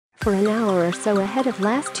For an hour or so ahead of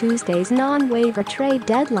last Tuesday's non-waiver trade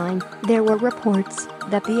deadline, there were reports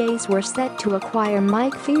that the A's were set to acquire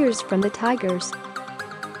Mike Fiers from the Tigers.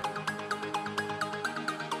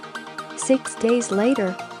 6 days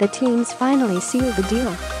later, the teams finally sealed the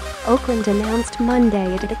deal. Oakland announced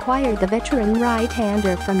Monday it had acquired the veteran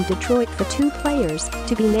right-hander from Detroit for 2 players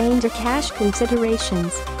to be named as cash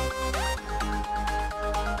considerations.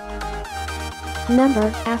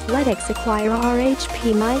 Athletics acquire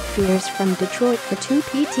RHP Mike Fiers from Detroit for 2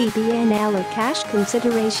 PTBNL or cash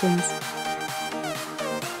considerations.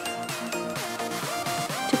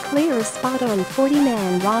 To clear a spot on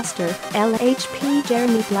 40-man roster, LHP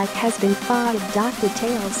Jeremy Black has been fired.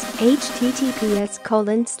 Details https://t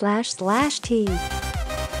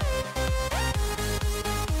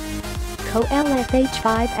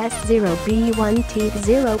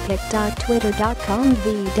CoLFH5S0B1T0pic.twitter.com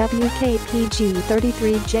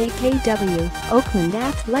VWKPG33JKW Oakland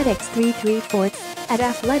Athletics 3/4 at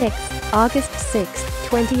Athletics, August 6,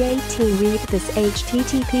 2018. Read this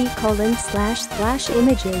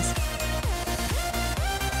http://images.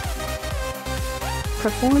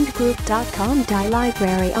 PerformedGroup.com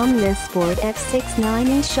Library Omnisport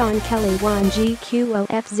F69E Sean Kelly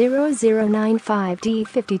 1GQOF0095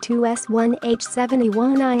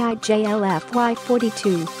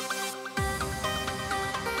 D52S1H71IIJLFY42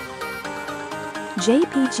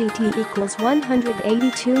 JPGT equals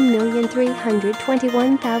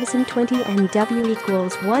 182,321,020 and W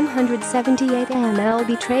equals 178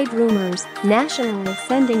 MLB trade rumors. Nationals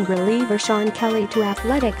sending reliever Sean Kelly to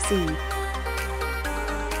Athletics.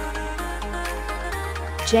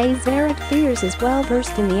 Jays Mike Fiers is well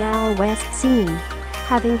versed in the AL West scene,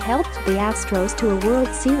 having helped the Astros to a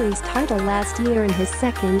World Series title last year in his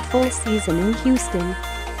second full season in Houston.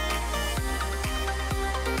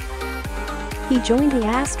 He joined the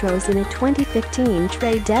Astros in a 2015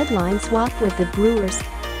 trade deadline swap with the Brewers.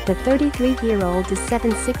 The 33-year-old is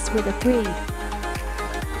 7'6" with a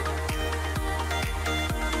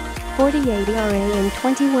 .348 ERA and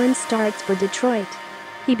 21 starts for Detroit.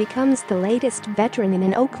 He becomes the latest veteran in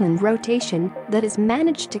an Oakland rotation that has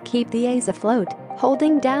managed to keep the A's afloat,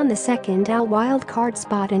 holding down the second AL wildcard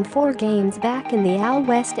spot in 4 games back in the AL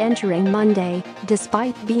West entering Monday,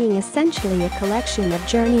 despite being essentially a collection of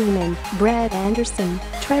journeymen Brett Anderson,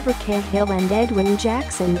 Trevor Cahill and Edwin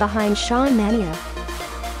Jackson behind Sean Mania.